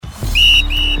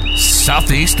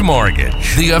Southeast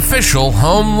Mortgage, the official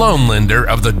home loan lender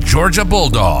of the Georgia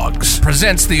Bulldogs,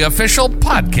 presents the official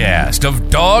podcast of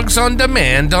Dogs on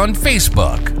Demand on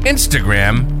Facebook,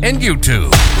 Instagram, and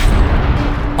YouTube.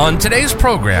 On today's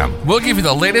program, we'll give you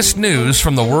the latest news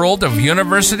from the world of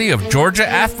University of Georgia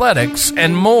athletics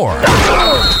and more.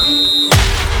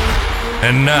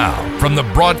 And now, from the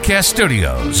broadcast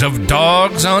studios of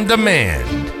Dogs on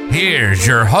Demand, here's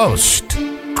your host,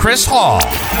 Chris Hall.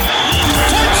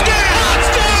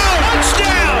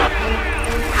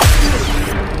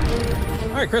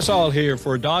 All right, Chris Hall here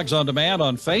for Dogs on Demand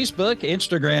on Facebook,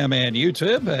 Instagram, and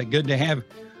YouTube. Good to have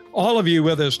all of you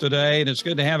with us today, and it's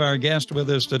good to have our guest with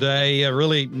us today.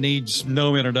 Really needs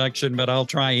no introduction, but I'll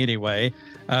try anyway.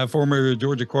 Former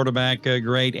Georgia quarterback,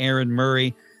 great Aaron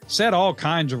Murray, set all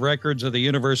kinds of records at the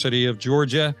University of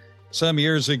Georgia some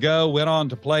years ago, went on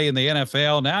to play in the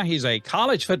NFL. Now he's a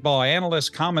college football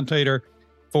analyst, commentator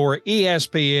for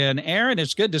ESPN. Aaron,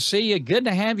 it's good to see you. Good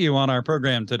to have you on our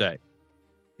program today.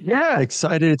 Yeah,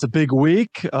 excited. It's a big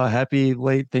week. Happy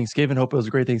late Thanksgiving. Hope it was a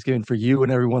great Thanksgiving for you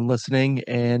and everyone listening.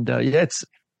 And it's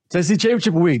SEC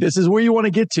Championship week. This is where you want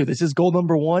to get to. This is goal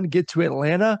number one, get to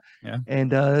Atlanta. Yeah.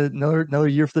 And another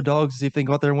year for the Dogs to see if they can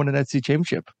go out there and win an SEC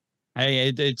Championship. Hey,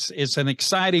 it's an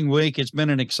exciting week. It's been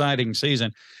an exciting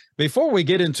season. Before we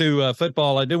get into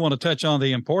football, I do want to touch on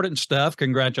the important stuff.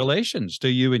 Congratulations to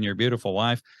you and your beautiful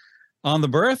wife on the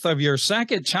birth of your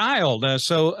second child.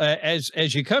 So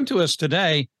as you come to us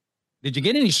today, did you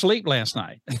get any sleep last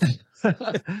night?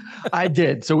 I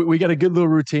did. So we got a good little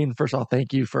routine. First of all,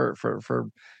 thank you for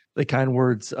the kind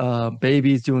words.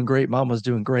 Baby's doing great. Mama's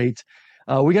doing great.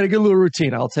 We got a good little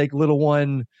routine. I'll take little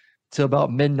one till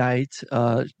about midnight.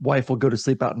 Wife will go to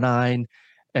sleep about 9.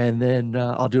 And then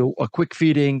I'll do a quick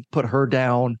feeding, put her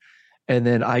down. And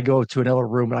then I go to another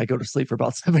room and I go to sleep for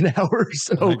about 7 hours.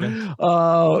 So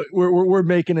we're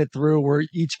making it through. We're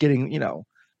each getting,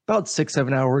 about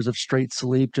 6-7 hours of straight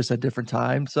sleep, just at different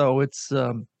times. So it's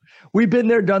we've been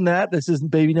there, done that. This is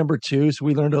baby number 2. So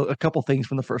we learned a couple things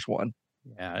from the first one.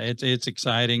 Yeah, it's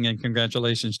exciting, and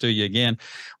congratulations to you again.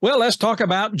 Well, let's talk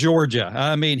about Georgia.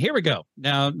 I mean, here we go.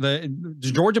 Now, the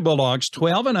Georgia Bulldogs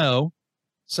 12-0,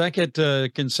 second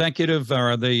consecutive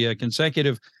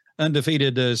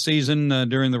undefeated season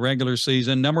during the regular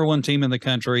season, number 1 team in the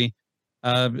country,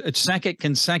 second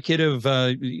consecutive,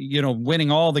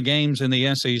 winning all the games in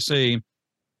the SEC,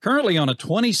 currently on a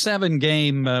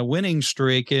 27-game winning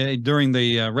streak during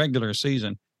the regular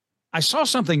season. I saw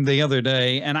something the other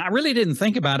day, and I really didn't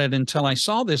think about it until I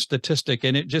saw this statistic,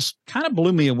 and it just kind of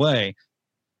blew me away.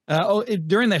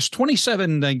 During this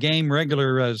 27-game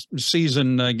regular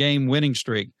season game winning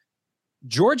streak,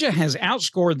 Georgia has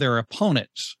outscored their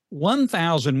opponents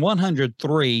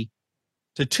 1,103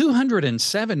 to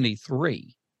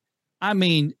 273. I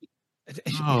mean,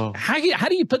 how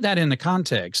do you put that into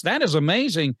context? That is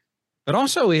amazing, but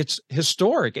also it's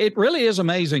historic. It really is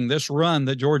amazing, this run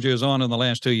that Georgia is on in the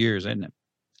last 2 years, isn't it?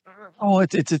 Oh,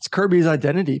 it's Kirby's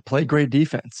identity, play great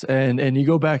defense. And you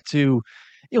go back to,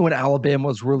 when Alabama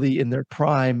was really in their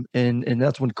prime, and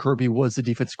that's when Kirby was the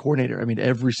defense coordinator. I mean,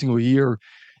 every single year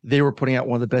they were putting out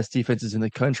one of the best defenses in the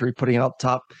country, putting out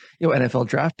top, NFL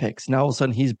draft picks. Now all of a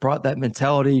sudden he's brought that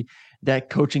mentality,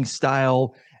 that coaching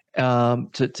style to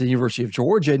the University of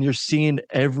Georgia, and you're seeing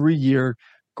every year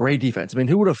great defense. I mean,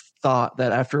 who would have thought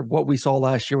that after what we saw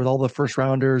last year with all the first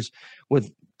rounders,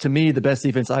 with, to me, the best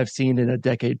defense I've seen in a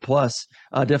decade plus,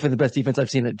 definitely the best defense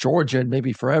I've seen at Georgia and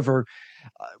maybe forever,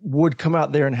 would come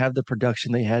out there and have the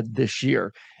production they had this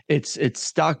year. It's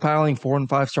stockpiling 4- and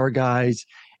 5-star guys.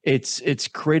 It's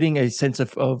creating a sense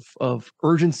of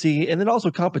urgency, and then also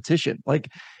competition. Like,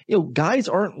 guys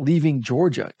aren't leaving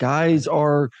Georgia. Guys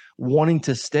are wanting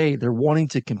to stay. They're wanting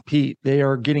to compete. They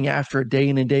are getting after it day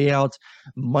in and day out,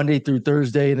 Monday through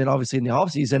Thursday, and then obviously in the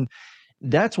offseason.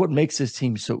 That's what makes this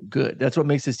team so good. That's what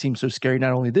makes this team so scary,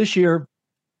 not only this year,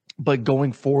 but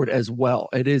going forward as well.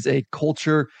 It is a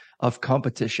culture of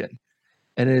competition,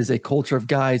 and it is a culture of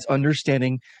guys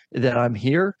understanding that I'm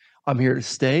here to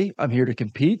stay, I'm here to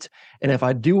compete, and if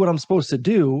I do what I'm supposed to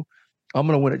do, I'm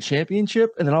going to win a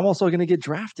championship, and then I'm also going to get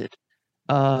drafted.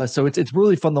 So it's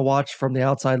really fun to watch from the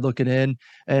outside looking in,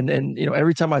 and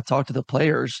every time I talk to the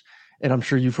players, and I'm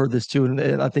sure you've heard this too,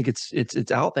 and I think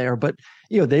it's out there, but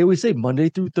they always say Monday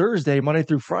through Thursday, Monday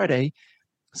through Friday,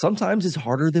 sometimes it's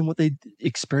harder than what they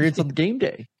experience on the game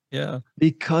day. Yeah,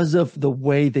 because of the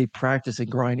way they practice and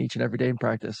grind each and every day in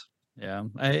practice. Yeah,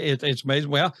 it's amazing.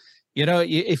 Well,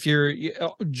 if you're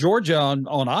Georgia on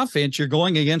offense, you're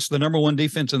going against the number 1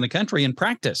 defense in the country in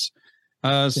practice.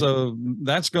 So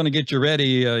that's going to get you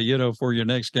ready, for your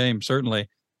next game, certainly.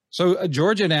 So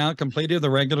Georgia now completed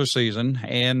the regular season,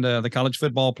 and the college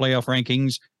football playoff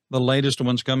rankings, the latest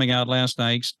ones coming out last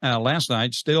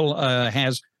night, still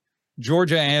has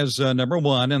Georgia as number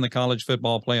one in the college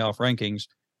football playoff rankings.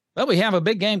 But we have a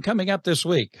big game coming up this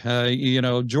week.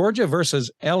 Georgia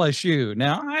versus LSU.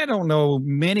 Now, I don't know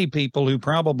many people who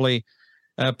probably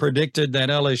predicted that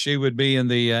LSU would be in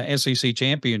the SEC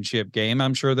championship game.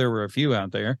 I'm sure there were a few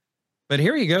out there. But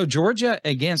here you go, Georgia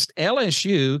against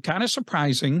LSU. Kind of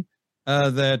surprising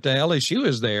that LSU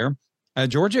is there.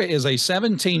 Georgia is a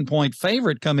 17-point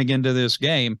favorite coming into this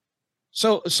game.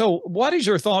 So what is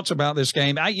your thoughts about this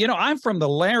game? I'm from the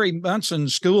Larry Munson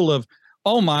school of,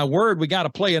 oh my word, we got to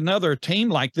play another team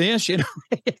like this. You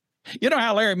know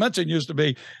how Larry Munson used to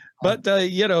be. But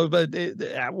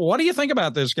what do you think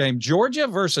about this game? Georgia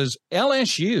versus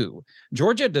LSU.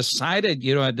 Georgia decided,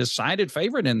 a decided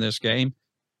favorite in this game.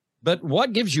 But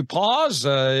what gives you pause?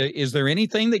 Is there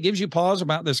anything that gives you pause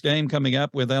about this game coming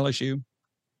up with LSU?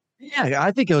 Yeah,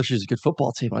 I think LSU is a good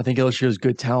football team. I think LSU is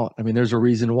good talent. I mean, there's a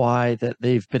reason why that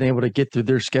they've been able to get through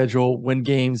their schedule, win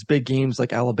games, big games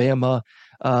like Alabama.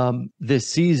 This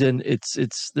season,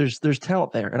 there's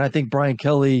talent there, and I think Brian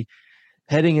Kelly,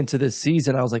 heading into this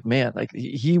season, I was like, man, like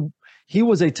he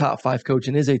was a top 5 coach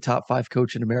and is a top 5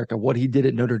 coach in America. What he did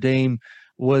at Notre Dame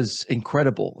was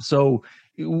incredible. So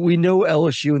we know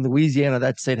LSU in Louisiana,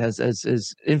 that state has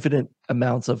infinite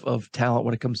amounts of talent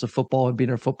when it comes to football and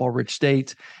being a football-rich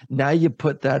state. Now you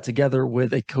put that together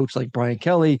with a coach like Brian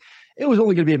Kelly, it was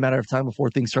only going to be a matter of time before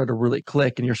things started to really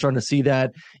click, and you're starting to see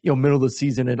that, middle of the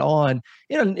season and on.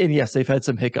 And yes, they've had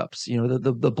some hiccups.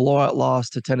 The blowout loss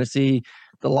to Tennessee,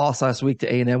 the loss last week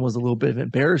to A&M was a little bit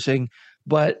embarrassing,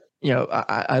 but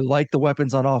I like the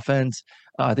weapons on offense.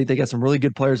 I think they got some really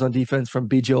good players on defense from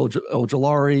B.J.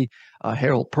 Ojulari,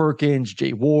 Harold Perkins,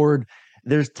 Jay Ward.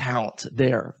 There's talent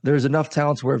there. There's enough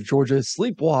talent where if Georgia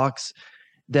sleepwalks,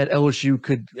 that LSU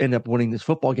could end up winning this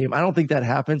football game. I don't think that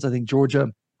happens. I think Georgia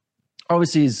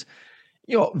obviously is,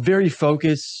 very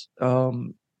focused,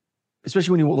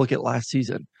 especially when you look at last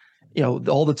season.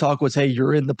 All the talk was, hey,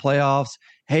 you're in the playoffs.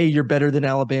 Hey, you're better than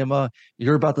Alabama.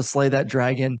 You're about to slay that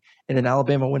dragon. And then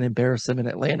Alabama went and embarrassed them in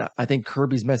Atlanta. I think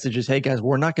Kirby's message is, hey, guys,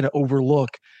 we're not going to overlook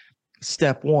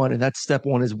step one. And that step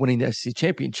one is winning the SEC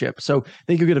championship. So I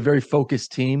think you get a very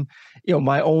focused team.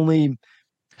 My only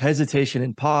hesitation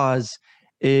and pause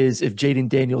is if Jaden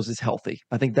Daniels is healthy.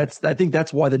 I think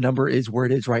that's why the number is where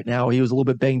it is right now. He was a little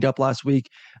bit banged up last week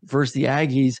versus the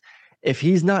Aggies. If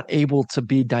he's not able to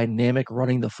be dynamic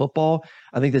running the football,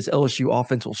 I think this LSU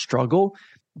offense will struggle.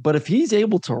 But if he's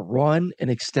able to run and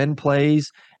extend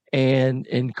plays and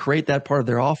create that part of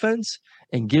their offense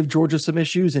and give Georgia some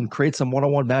issues and create some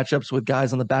one-on-one matchups with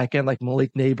guys on the back end like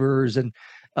Malik Neighbors and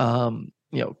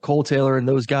Cole Taylor and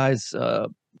those guys,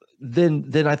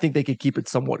 then I think they could keep it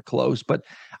somewhat close. But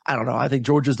I don't know. I think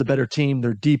Georgia's the better team.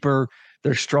 They're deeper.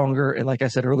 They're stronger. And like I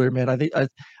said earlier, man, I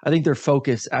think they're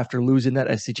focused after losing that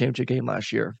SEC championship game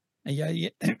last year. Yeah.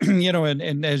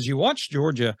 And as you watch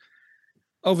Georgia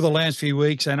over the last few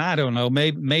weeks, and I don't know,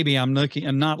 maybe I'm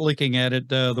not looking at it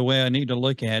the way I need to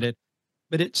look at it,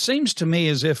 but it seems to me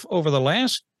as if over the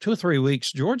last 2 or 3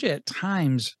 weeks, Georgia at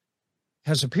times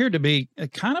has appeared to be a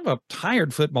kind of a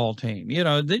tired football team.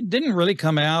 They didn't really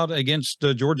come out against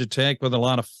Georgia Tech with a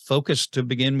lot of focus to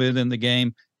begin with in the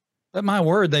game. But my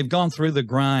word, they've gone through the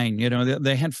grind.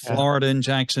 They had Florida and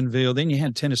Jacksonville. Then you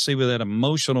had Tennessee with that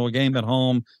emotional game at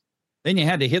home. Then you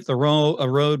had to hit the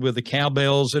road with the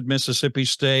Cowbells at Mississippi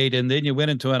State. And then you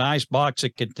went into an ice box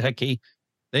at Kentucky.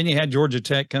 Then you had Georgia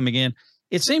Tech coming in.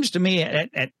 It seems to me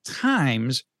at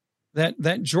times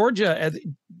that Georgia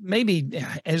maybe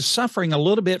is suffering a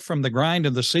little bit from the grind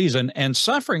of the season and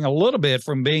suffering a little bit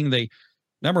from being the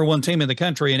number one team in the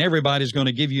country, and everybody's going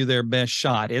to give you their best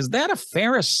shot. Is that a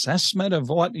fair assessment of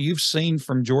what you've seen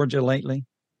from Georgia lately?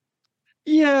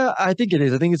 Yeah, I think it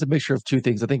is. I think it's a mixture of two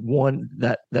things. I think one,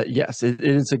 that yes, it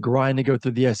is a grind to go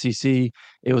through the SEC.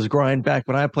 It was a grind back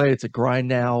when I played. It's a grind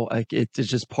now. Like it's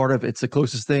just part of it's the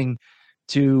closest thing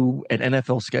to an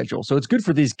NFL schedule. So it's good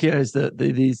for these kids,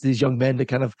 these young men, to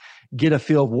kind of get a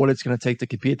feel of what it's going to take to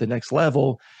compete at the next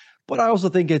level. But I also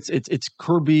think it's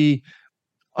Kirby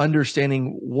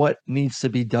understanding what needs to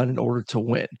be done in order to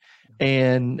win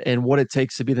and what it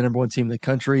takes to be the number one team in the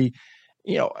country.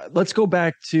 Let's go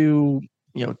back to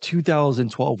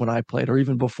 2012 when I played, or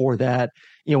even before that,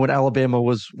 when Alabama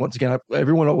was, once again,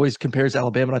 everyone always compares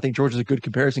Alabama, and I think Georgia's a good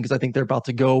comparison because I think they're about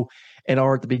to go and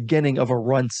are at the beginning of a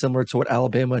run similar to what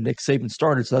Alabama and Nick Saban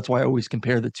started. So that's why I always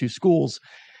compare the two schools.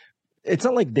 It's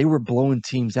not like they were blowing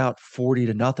teams out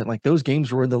 40-0. Like those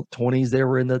games were in the 20s. They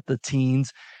were in the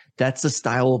teens. That's the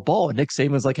style of ball. And Nick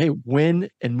Saban's like, hey, win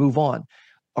and move on.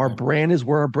 Our brand is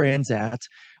where our brand's at.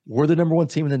 We're the number one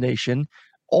team in the nation.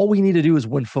 All we need to do is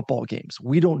win football games.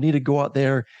 We don't need to go out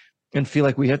there and feel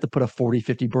like we have to put a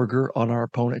 40-50 burger on our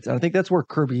opponents. And I think that's where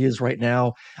Kirby is right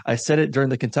now. I said it during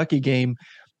the Kentucky game.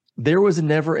 There was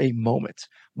never a moment,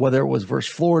 whether it was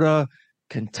versus Florida,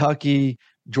 Kentucky,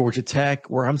 Georgia Tech,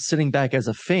 where I'm sitting back as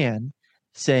a fan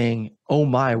saying, oh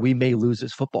my, we may lose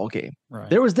this football game. Right.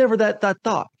 There was never that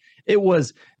thought. It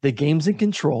was the game's in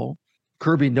control.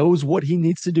 Kirby knows what he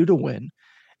needs to do to win.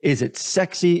 Is it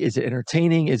sexy? Is it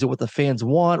entertaining? Is it what the fans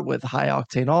want with high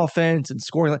octane offense and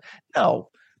scoring? No,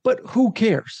 but who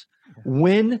cares?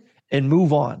 Win and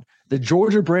move on. The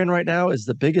Georgia brand right now is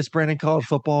the biggest brand in college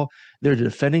football. They're the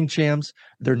defending champs.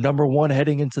 They're number one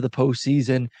heading into the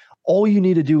postseason. All you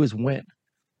need to do is win.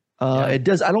 It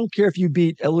does. I don't care if you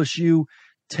beat LSU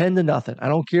 10-0. I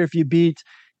don't care if you beat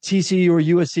TCU or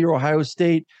USC or Ohio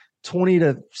State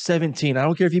 20-17. I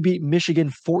don't care if you beat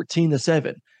Michigan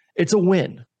 14-7. It's a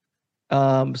win.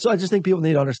 So I just think people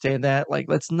need to understand that. Like,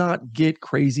 let's not get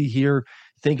crazy here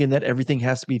thinking that everything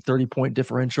has to be 30-point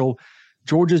differential.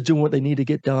 Georgia's doing what they need to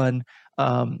get done.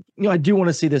 I do want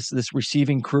to see this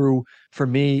receiving crew, for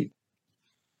me,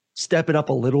 step it up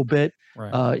a little bit.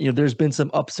 Right. There's been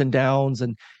some ups and downs,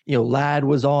 and Ladd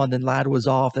was on, then Ladd was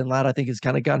off, and Ladd, I think, has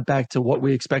kind of gotten back to what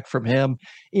we expect from him.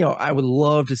 I would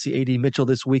love to see AD Mitchell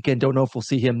this weekend. Don't know if we'll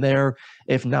see him there.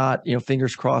 If not,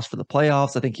 fingers crossed for the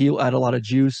playoffs. I think he'll add a lot of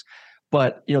juice.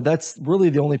 But, that's really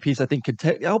the only piece I think could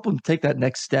help him take that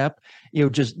next step,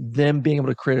 just them being able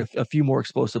to create a few more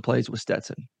explosive plays with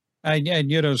Stetson.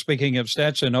 And, speaking of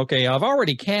Stetson, okay, I've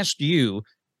already cast you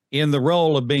in the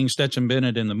role of being Stetson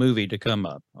Bennett in the movie to come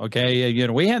up. Okay.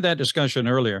 We had that discussion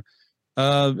earlier.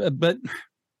 But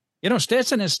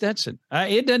Stetson is Stetson.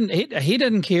 He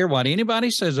doesn't care what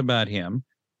anybody says about him.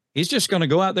 He's just going to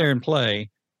go out there and play.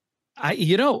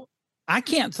 I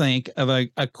can't think of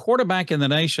a quarterback in the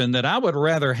nation that I would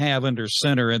rather have under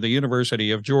center at the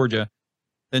University of Georgia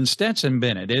than Stetson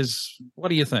Bennett. What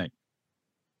do you think?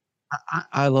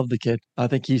 I love the kid. I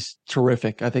think he's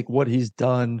terrific. I think what he's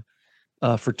done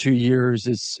for 2 years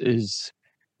is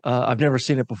I've never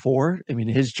seen it before. I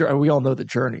mean, we all know the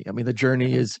journey. I mean, the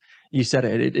journey is, you said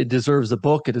it, it deserves a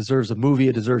book. It deserves a movie.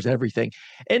 It deserves everything.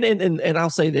 And I'll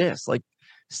say this, like,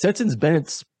 Stetson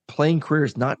Bennett's playing career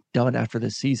is not done after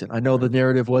this season. I know the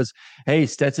narrative was, hey,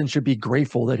 Stetson should be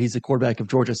grateful that he's the quarterback of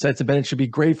Georgia. Stetson Bennett should be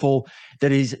grateful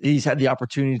that he's had the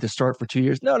opportunity to start for 2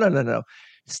 years. No.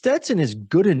 Stetson is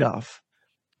good enough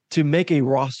to make a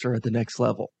roster at the next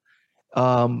level.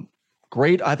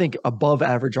 Great, I think, above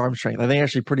average arm strength. I think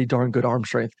actually pretty darn good arm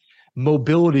strength.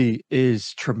 Mobility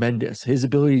is tremendous. His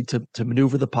ability to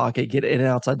maneuver the pocket, get in and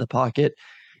outside the pocket.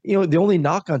 The only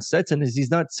knock on Stetson is he's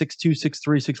not 6'2",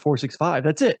 6'3", 6'4", 6'5".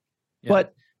 That's it. Yeah.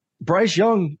 But Bryce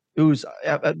Young, who's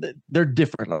they're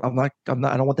different. I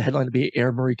don't want the headline to be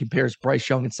Aaron Murray compares Bryce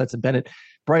Young and Stetson Bennett.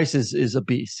 Bryce is a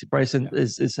beast. Bryson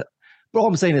is. But all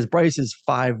I'm saying is Bryce is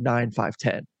 5'9",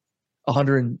 5'10",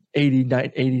 180,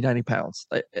 90 pounds.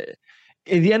 The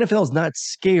NFL is not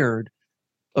scared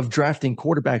of drafting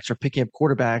quarterbacks or picking up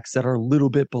quarterbacks that are a little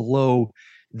bit below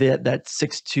that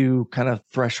 6'2" kind of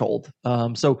threshold.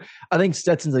 So I think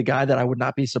Stetson's a guy that I would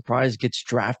not be surprised gets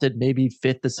drafted maybe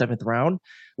 5th to 7th round.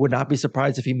 Would not be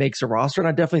surprised if he makes a roster. And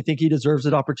I definitely think he deserves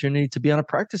an opportunity to be on a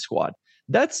practice squad.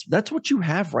 That's what you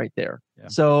have right there. Yeah.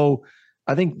 So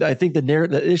I think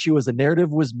the issue is the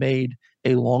narrative was made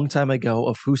a long time ago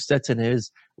of who Stetson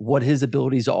is, what his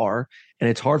abilities are. And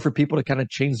it's hard for people to kind of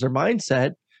change their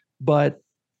mindset, but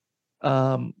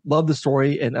love the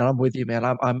story, and I'm with you, man.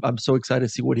 I'm so excited to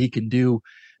see what he can do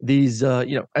these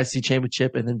SC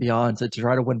championship and then beyond to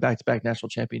try to win back-to-back national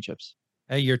championships.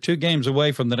 Hey, you're 2 games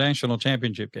away from the national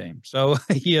championship game, so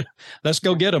let's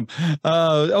go get them.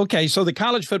 Okay, so the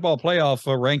college football playoff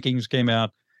rankings came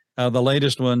out, the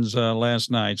latest ones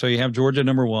last night. So you have Georgia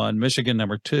number 1, Michigan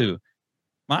number 2.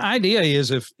 My idea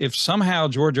is if somehow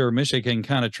Georgia or Michigan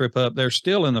kind of trip up, they're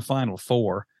still in the Final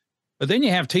Four. But then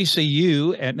you have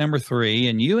TCU at number 3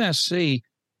 and USC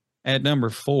at number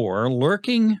 4.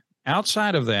 Lurking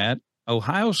outside of that,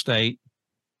 Ohio State,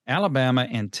 Alabama,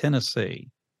 and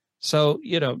Tennessee. So,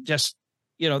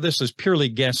 this is purely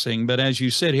guessing. But as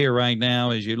you sit here right now,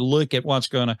 as you look at what's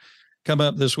going to come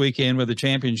up this weekend with the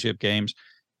championship games,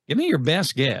 give me your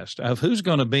best guess of who's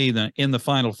going to be in the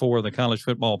Final Four of the college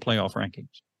football playoff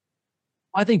rankings.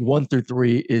 I think 1 through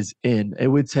 3 is in.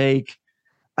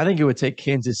 I think it would take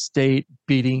Kansas State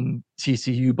beating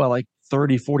TCU by like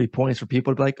 30, 40 points for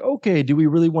people to be like, okay, do we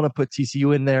really want to put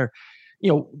TCU in there?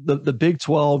 The Big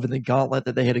 12 and the gauntlet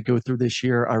that they had to go through this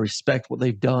year, I respect what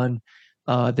they've done.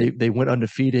 They went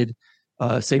undefeated.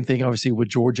 Same thing, obviously, with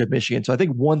Georgia, Michigan. So I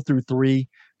think 1 through 3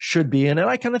 should be in, and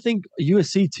I kind of think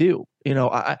USC too.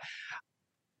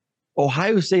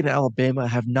 Ohio State and Alabama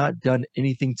have not done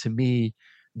anything to me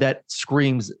that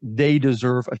screams they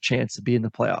deserve a chance to be in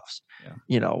the playoffs.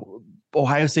 Yeah.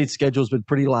 Ohio State's schedule has been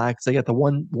pretty lax. They got the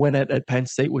one win at Penn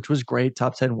State, which was great,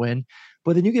 top 10 win.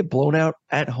 But then you get blown out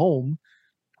at home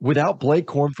without Blake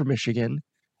Corum for Michigan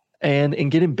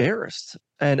and get embarrassed.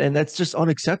 And that's just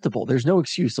unacceptable. There's no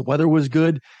excuse. The weather was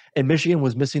good and Michigan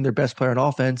was missing their best player on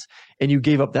offense, and you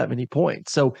gave up that many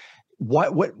points. So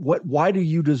why do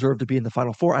you deserve to be in the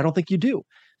Final Four? I don't think you do.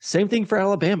 Same thing for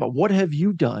Alabama. What have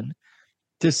you done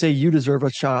to say you deserve a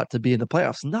shot to be in the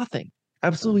playoffs? Nothing.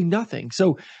 Absolutely nothing.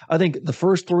 So I think the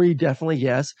first 3, definitely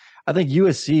yes. I think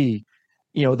USC,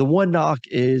 the one knock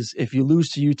is if you lose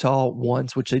to Utah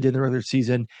once, which they did in the regular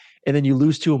season, and then you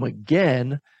lose to them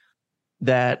again,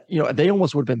 that, they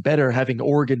almost would have been better having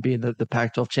Oregon be in the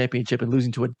Pac-12 championship and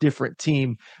losing to a different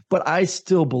team. But I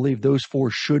still believe those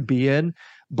 4 should be in.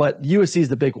 But USC is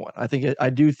the big one. I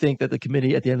do think that the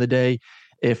committee at the end of the day,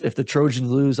 if the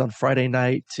Trojans lose on Friday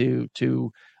night to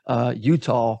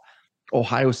Utah,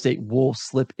 Ohio State will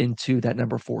slip into that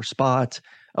number 4 spot,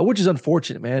 which is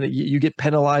unfortunate, man. You get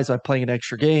penalized by playing an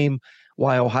extra game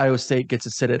while Ohio State gets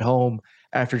to sit at home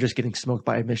after just getting smoked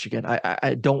by Michigan.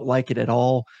 I don't like it at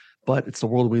all, but it's the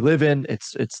world we live in.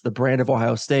 It's the brand of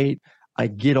Ohio State. I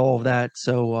get all of that.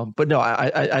 So, but no,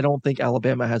 I don't think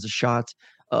Alabama has a shot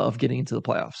of getting into the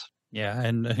playoffs. Yeah,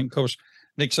 and of course,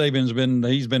 Nick Saban's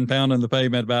been pounding the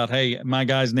pavement about, hey, my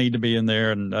guys need to be in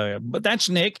there, and but that's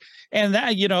Nick, and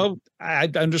that I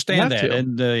understand that,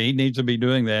 and he needs to be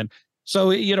doing that. So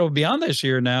beyond this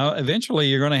year now, eventually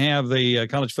you're going to have the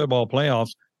college football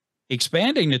playoffs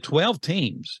expanding to 12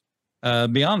 teams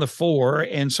beyond the 4,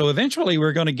 and so eventually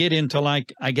we're going to get into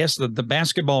I guess the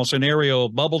basketball scenario,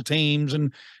 bubble teams,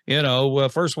 and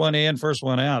first one in, first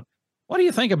one out. What do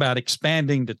you think about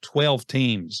expanding to 12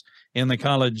 teams in the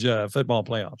college football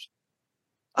playoffs?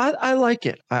 I like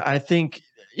it. I think,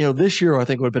 this year I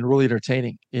think would have been really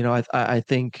entertaining. I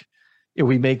think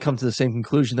we may come to the same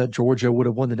conclusion that Georgia would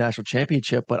have won the national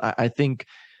championship, but I think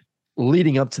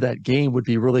leading up to that game would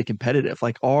be really competitive.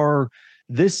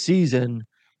 This season,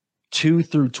 2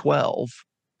 through 12,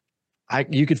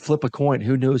 you could flip a coin.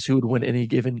 Who knows who would win any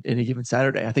given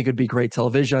Saturday? I think it'd be great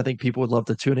television. I think people would love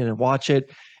to tune in and watch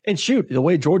it. And shoot, the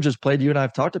way Georgia's played, you and I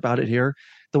have talked about it here,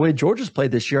 the way Georgia's played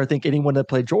this year, I think anyone that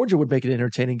played Georgia would make it an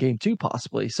entertaining game too,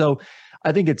 possibly. So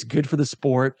I think it's good for the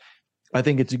sport. I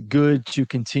think it's good to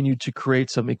continue to create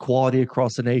some equality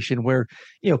across the nation where,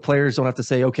 players don't have to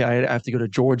say, okay, I have to go to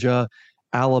Georgia,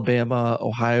 Alabama,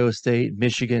 Ohio State,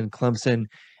 Michigan, Clemson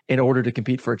in order to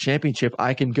compete for a championship.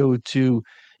 I can go to,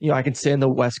 I can stay on the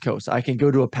West Coast. I can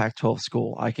go to a Pac-12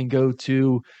 school. I can go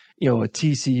to, a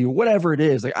TCU, whatever it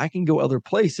is. I can go other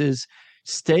places,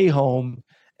 stay home,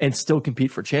 and still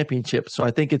compete for championships. So I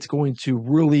think it's going to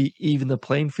really even the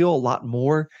playing field a lot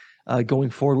more going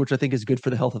forward, which I think is good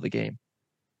for the health of the game.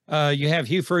 You have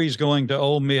Hugh Freeze going to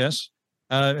Ole Miss.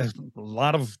 A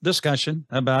lot of discussion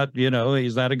about,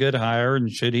 is that a good hire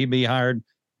and should he be hired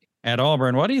at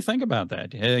Auburn? What do you think about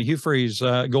that? Hugh Freeze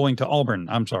going to Auburn.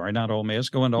 I'm sorry, not Ole Miss,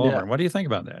 going to Auburn. What do you think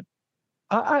about that?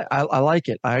 I like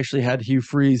it. I actually had Hugh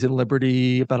Freeze in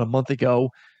Liberty about a month ago,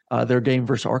 their game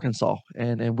versus Arkansas.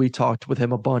 And we talked with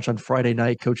him a bunch on Friday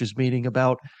night coaches meeting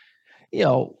about,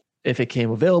 if it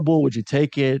came available, would you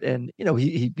take it? And,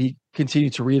 he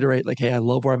continued to reiterate hey, I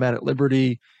love where I'm at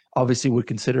Liberty. Obviously would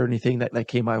consider anything that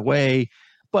came my way.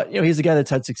 But, he's a guy that's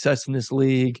had success in this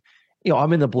league.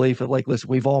 I'm in the belief that listen,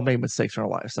 we've all made mistakes in our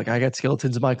lives. I got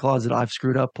skeletons in my closet. I've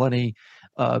screwed up plenty.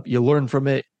 You learn from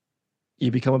it. You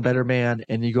become a better man,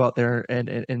 and you go out there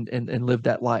and live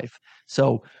that life.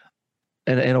 So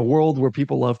in a world where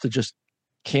people love to just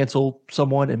cancel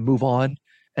someone and move on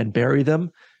and bury them,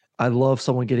 I love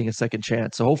someone getting a second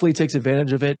chance. So hopefully he takes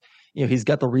advantage of it. He's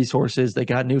got the resources. They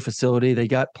got a new facility. They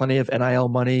got plenty of NIL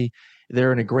money.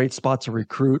 They're in a great spot to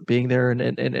recruit. Being there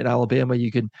in Alabama,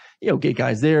 you can, get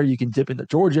guys there. You can dip into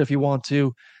Georgia if you want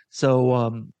to.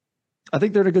 So I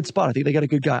think they're in a good spot. I think they got a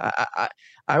good guy.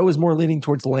 I was more leaning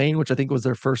towards Lane, which I think was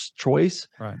their first choice.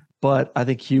 Right. But I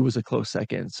think Hugh was a close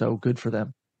second. So good for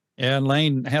them. Yeah,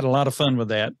 Lane had a lot of fun with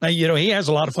that. He has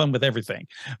a lot of fun with everything,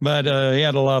 but he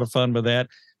had a lot of fun with that.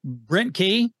 Brent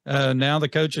Key, now the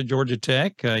coach at Georgia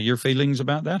Tech. Your feelings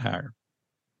about that hire?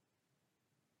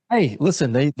 Hey,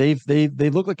 listen, they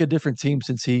look like a different team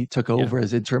since he took over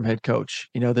as interim head coach.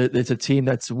 It's a team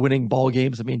that's winning ball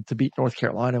games. I mean, to beat North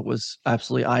Carolina was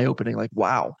absolutely eye-opening.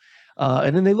 Wow.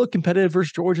 And then they look competitive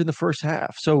versus Georgia in the first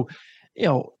half. So,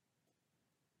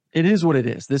 it is what it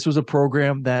is. This was a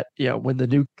program that, when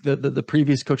the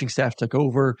previous coaching staff took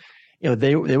over,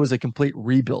 there was a complete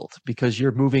rebuild because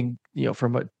you're moving,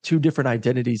 from two different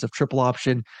identities of triple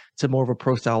option to more of a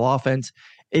pro style offense.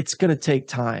 It's going to take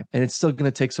time, and it's still going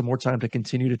to take some more time to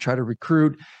continue to try to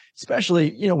recruit,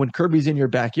 especially, when Kirby's in your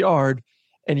backyard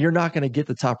and you're not going to get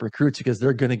the top recruits because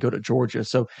they're going to go to Georgia.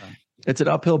 So it's an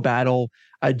uphill battle.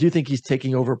 I do think he's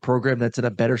taking over a program that's in a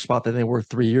better spot than they were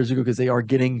 3 years ago because they are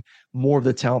getting more of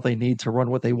the talent they need to run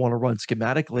what they want to run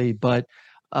schematically. But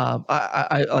like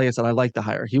I said, I like the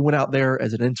hire. He went out there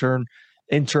as an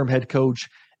interim head coach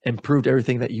and proved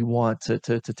everything that you want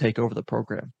to take over the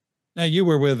program. Now, you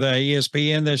were with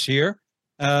ESPN this year,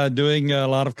 doing a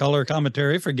lot of color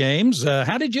commentary for games.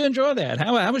 How did you enjoy that?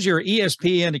 How was your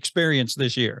ESPN experience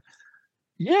this year?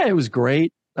 Yeah, it was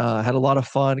great. Had a lot of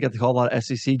fun. Got to call a lot of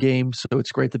SEC games, so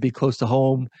it's great to be close to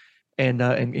home and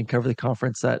cover the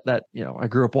conference that I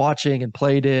grew up watching and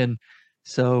played in.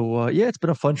 So it's been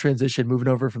a fun transition moving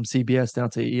over from CBS down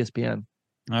to ESPN.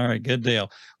 All right, good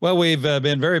deal. Well, we've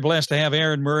been very blessed to have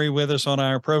Aaron Murray with us on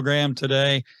our program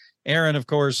today. Aaron, of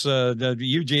course, the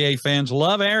UGA fans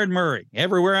love Aaron Murray.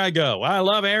 Everywhere I go, I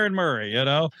love Aaron Murray,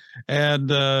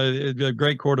 and a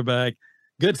great quarterback,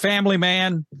 good family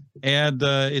man. And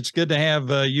it's good to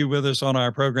have you with us on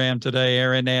our program today,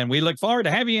 Aaron. And we look forward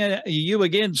to having you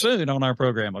again soon on our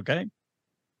program, okay?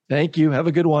 Thank you. Have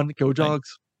a good one. Go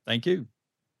Dogs. Thank you.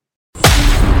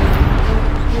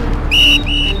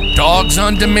 Dogs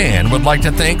on Demand would like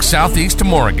to thank Southeast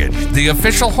Mortgage, the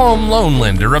official home loan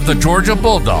lender of the Georgia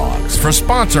Bulldogs, for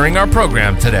sponsoring our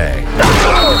program today.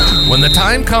 When the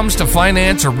time comes to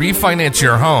finance or refinance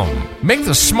your home, make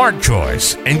the smart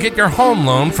choice and get your home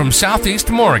loan from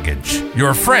Southeast Mortgage.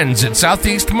 Your friends at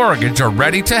Southeast Mortgage are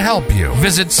ready to help you.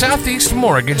 Visit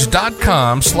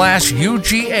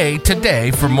southeastmortgage.com/UGA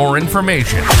today for more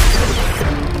information.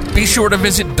 Be sure to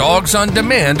visit Dogs on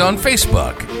Demand on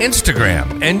Facebook,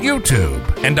 Instagram, and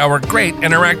YouTube, and our great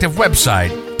interactive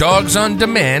website,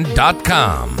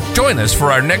 dogsondemand.com. Join us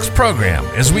for our next program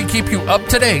as we keep you up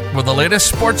to date with the latest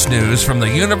sports news from the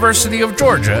University of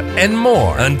Georgia and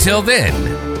more. Until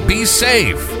then, be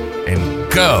safe and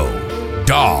go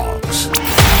Dogs.